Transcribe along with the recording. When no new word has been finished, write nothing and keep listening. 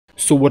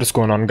So what is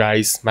going on,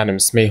 guys? My name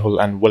is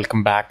Mehul and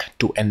welcome back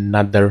to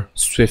another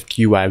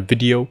SwiftUI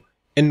video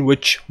in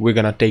which we're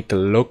gonna take a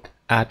look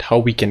at how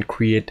we can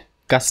create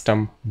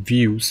custom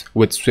views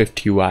with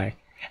SwiftUI.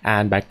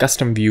 And by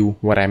custom view,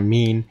 what I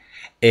mean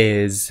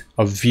is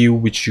a view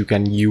which you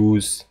can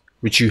use,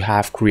 which you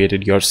have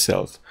created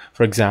yourself.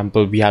 For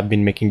example, we have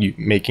been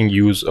making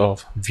use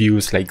of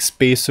views like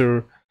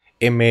spacer,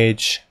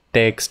 image,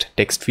 text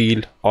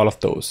field, all of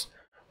those,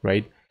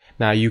 right?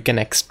 Now you can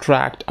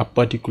extract a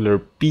particular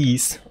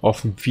piece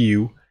of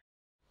view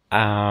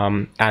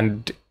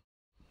and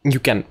you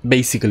can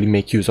basically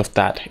make use of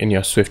that in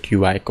your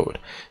SwiftUI code.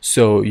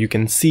 So you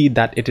can see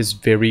that it is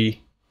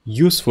very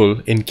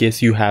useful in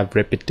case you have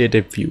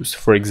repetitive views.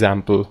 For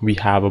example, we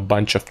have a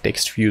bunch of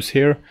text views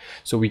here,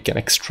 so we can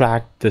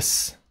extract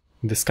this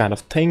kind of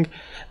thing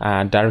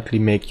and directly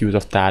make use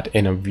of that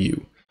in a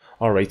view.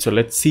 All right, so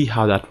let's see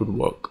how that would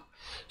work.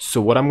 So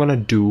what I'm gonna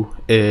do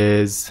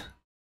is,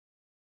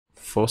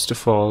 first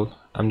of all,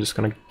 I'm just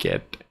gonna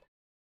get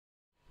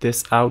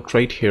this out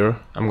right here.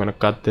 I'm gonna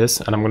cut this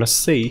and I'm gonna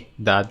say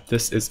that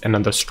this is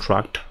another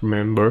struct.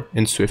 Remember,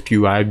 in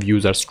SwiftUI,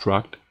 views are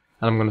struct.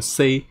 And I'm gonna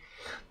say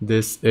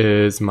this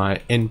is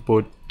my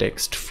input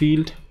text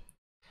field.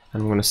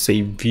 And I'm gonna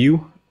say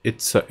view.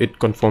 It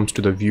conforms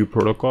to the view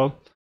protocol.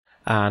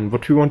 And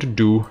what we want to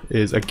do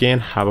is again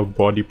have a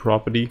body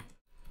property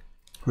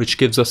which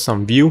gives us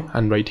some view.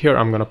 And right here,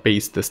 I'm gonna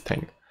paste this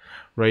thing,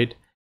 right?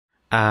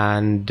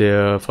 And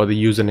for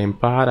the username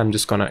part, I'm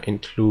just gonna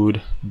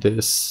include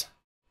this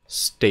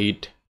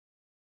state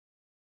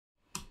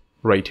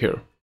right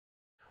here,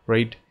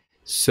 right?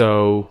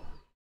 So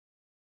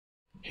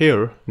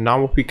here,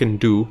 now what we can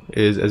do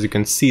is, as you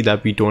can see,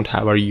 that we don't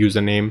have our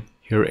username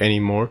here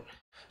anymore.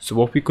 So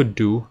what we could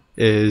do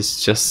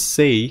is just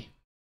say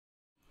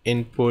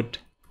input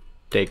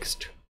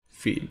text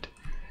field,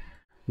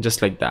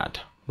 just like that,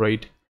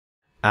 right?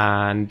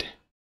 And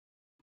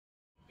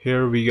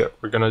here we're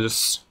gonna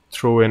just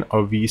throw in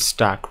a v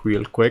stack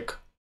real quick,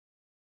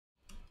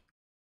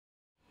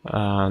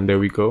 and there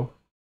we go,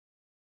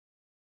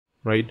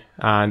 right?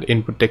 And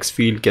input text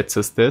field gets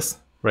us this,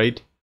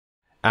 right?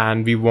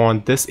 And we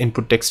want this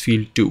input text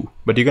field too,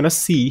 but you're gonna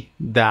see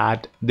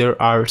that there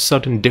are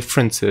certain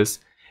differences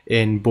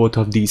in both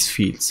of these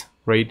fields,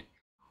 right?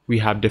 We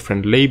have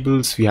different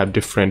labels, we have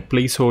different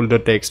placeholder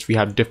text, we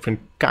have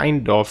different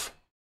kind of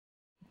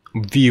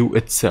view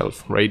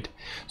itself, right?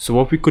 So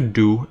what we could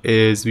do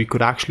is we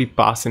could actually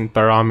pass in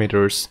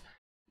parameters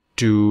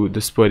to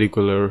this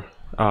particular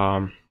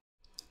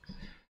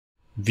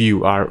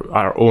view,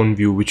 our own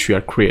view which we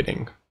are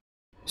creating.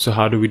 So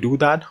how do we do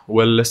that?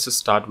 Well, let's just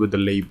start with the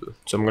label.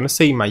 So I'm going to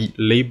say my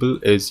label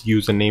is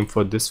username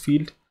for this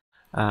field,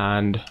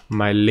 and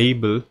my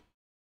label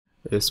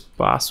is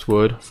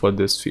password for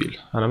this field,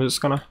 and I'm just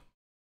gonna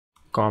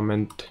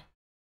comment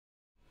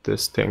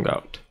this thing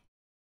out,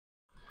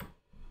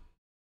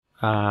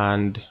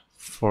 and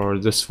for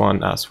this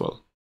one as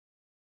well.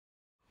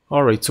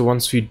 All right, so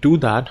once we do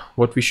that,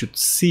 what we should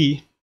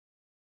see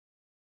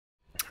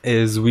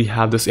is we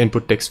have this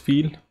input text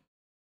field,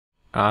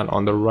 and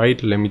on the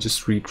right, let me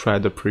just retry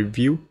the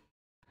preview.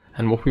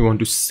 And what we want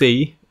to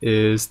say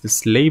is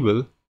this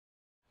label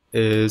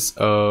is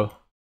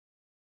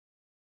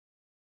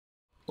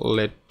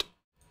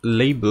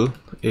label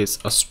is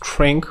a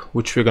string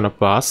which we're gonna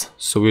pass,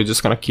 so we're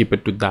just gonna keep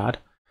it to that.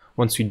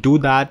 Once we do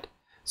that,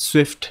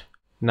 Swift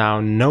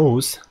now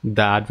knows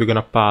that we're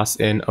gonna pass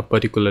in a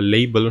particular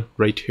label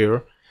right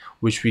here,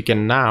 which we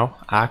can now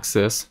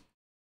access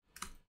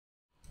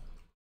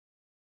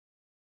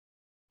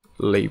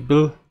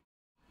label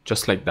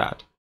just like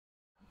that,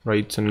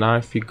 right? So now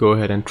if we go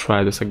ahead and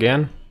try this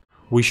again,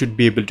 we should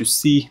be able to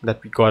see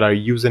that we got our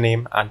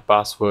username and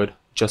password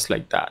just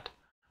like that,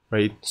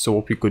 right? So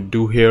what we could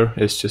do here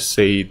is just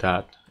say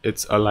that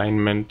its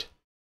alignment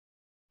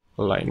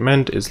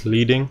is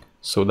leading,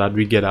 so that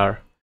we get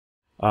our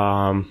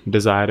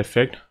desired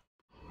effect.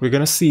 We're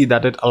gonna see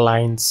that it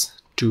aligns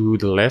to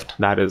the left,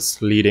 that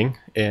is leading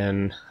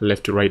in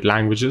left to right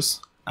languages.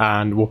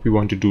 And what we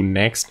want to do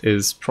next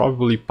is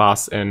probably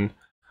pass in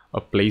a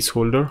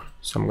placeholder.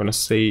 So I'm gonna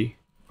say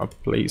a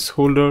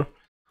placeholder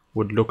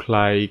would look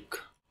like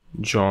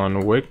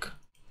John Wick,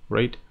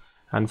 right?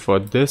 And for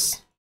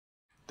this,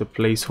 the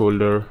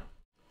placeholder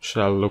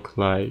shall look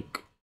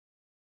like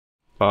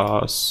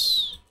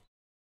password,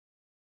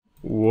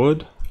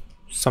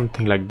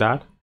 something like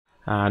that.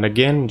 And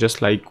again,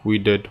 just like we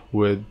did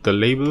with the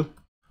label,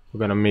 we're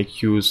gonna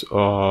make use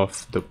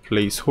of the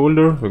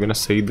placeholder. We're gonna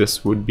say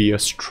this would be a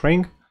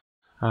string,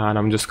 and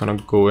I'm just gonna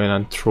go in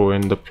and throw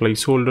in the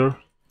placeholder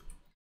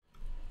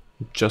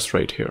just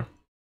right here.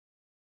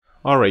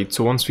 All right,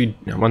 so once we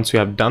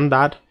have done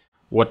that,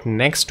 what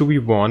next do we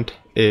want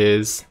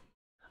is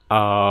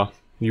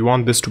we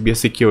want this to be a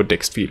secure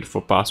text field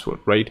for password,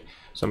 right?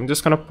 So I'm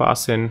just gonna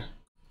pass in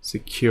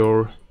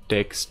secure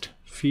text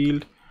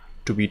field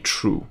to be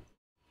true,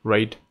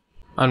 right?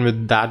 And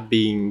with that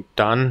being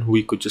done,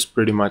 we could just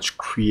pretty much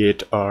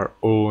create our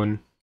own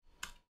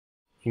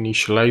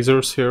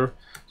initializers here.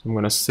 So I'm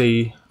gonna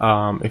say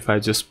if I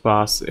just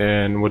pass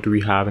in, what do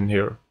we have in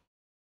here?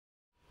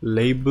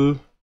 Label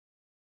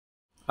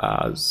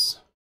as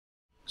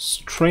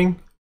string,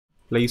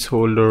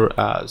 placeholder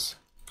as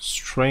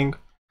string.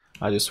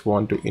 I just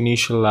want to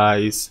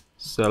initialize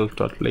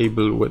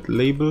self.label with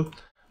label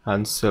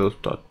and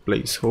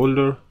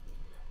self.placeholder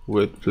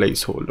with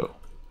placeholder.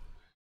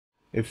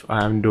 If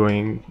I'm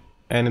doing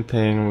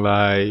anything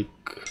like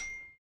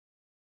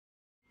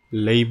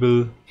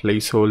label,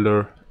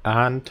 placeholder,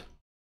 and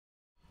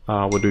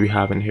what do we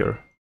have in here?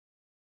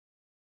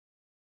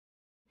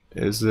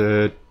 Is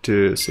it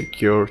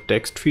secure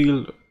text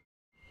field?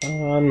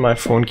 And my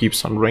phone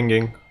keeps on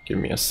ringing. Give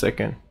me a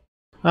second.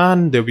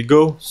 And there we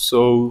go.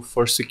 So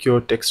for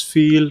secure text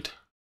field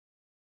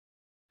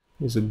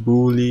is a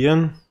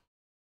boolean,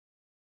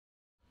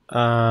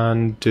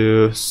 and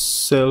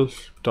self.secure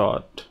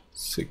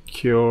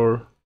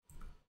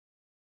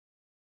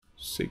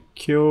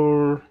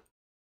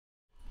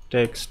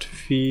text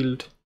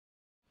field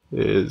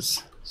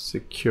is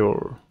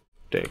secure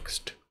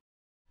text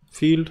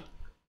field.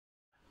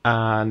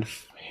 And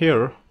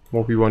here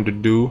what we want to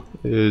do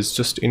is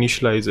just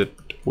initialize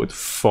it with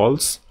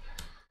false.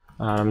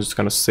 I'm just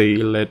gonna say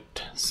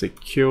let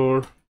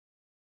secure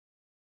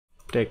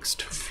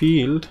text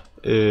field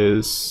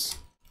is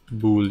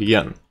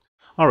boolean.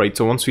 Alright,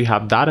 so once we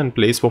have that in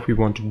place, what we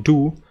want to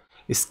do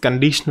is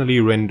conditionally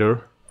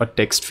render a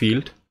text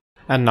field.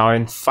 And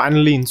now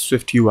finally in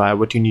SwiftUI,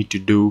 what you need to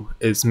do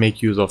is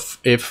make use of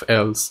if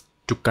else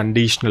to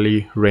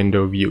conditionally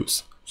render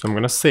views. So I'm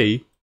gonna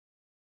say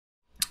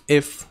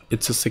if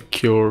it's a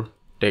secure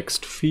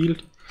text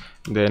field,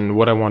 then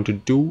what I want to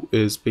do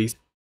is based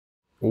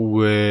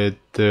with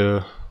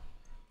the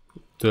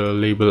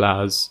label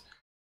as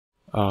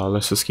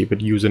let's just keep it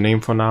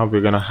username for now.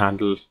 We're gonna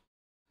handle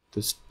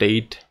the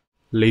state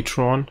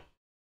later on.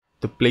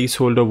 The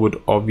placeholder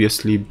would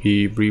obviously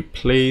be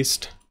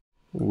replaced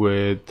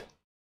with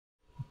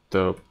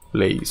the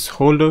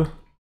placeholder,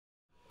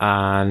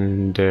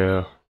 and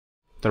the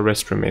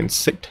rest remains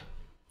set.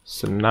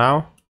 So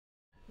now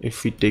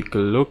if we take a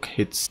look,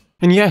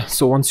 and yeah,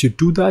 so once you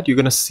do that, you're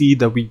gonna see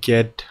that we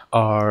get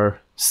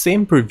our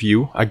same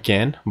preview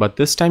again, but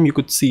this time you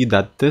could see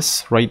that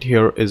this right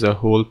here is a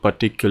whole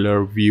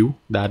particular view,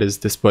 that is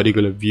this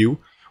particular view,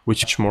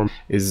 which more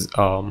is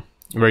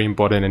very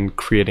important in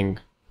creating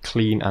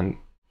clean and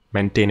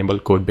maintainable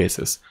code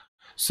bases.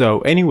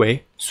 So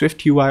anyway,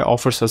 SwiftUI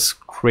offers us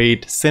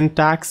great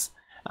syntax,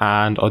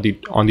 and on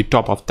the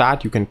top of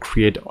that you can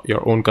create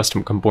your own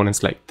custom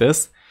components like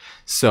this.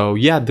 So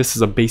yeah, this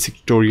is a basic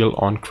tutorial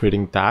on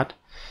creating that.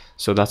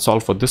 So that's all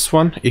for this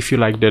one. If you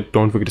liked it,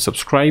 don't forget to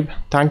subscribe.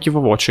 Thank you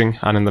for watching,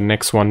 and in the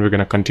next one we're going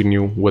to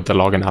continue with the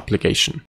login application.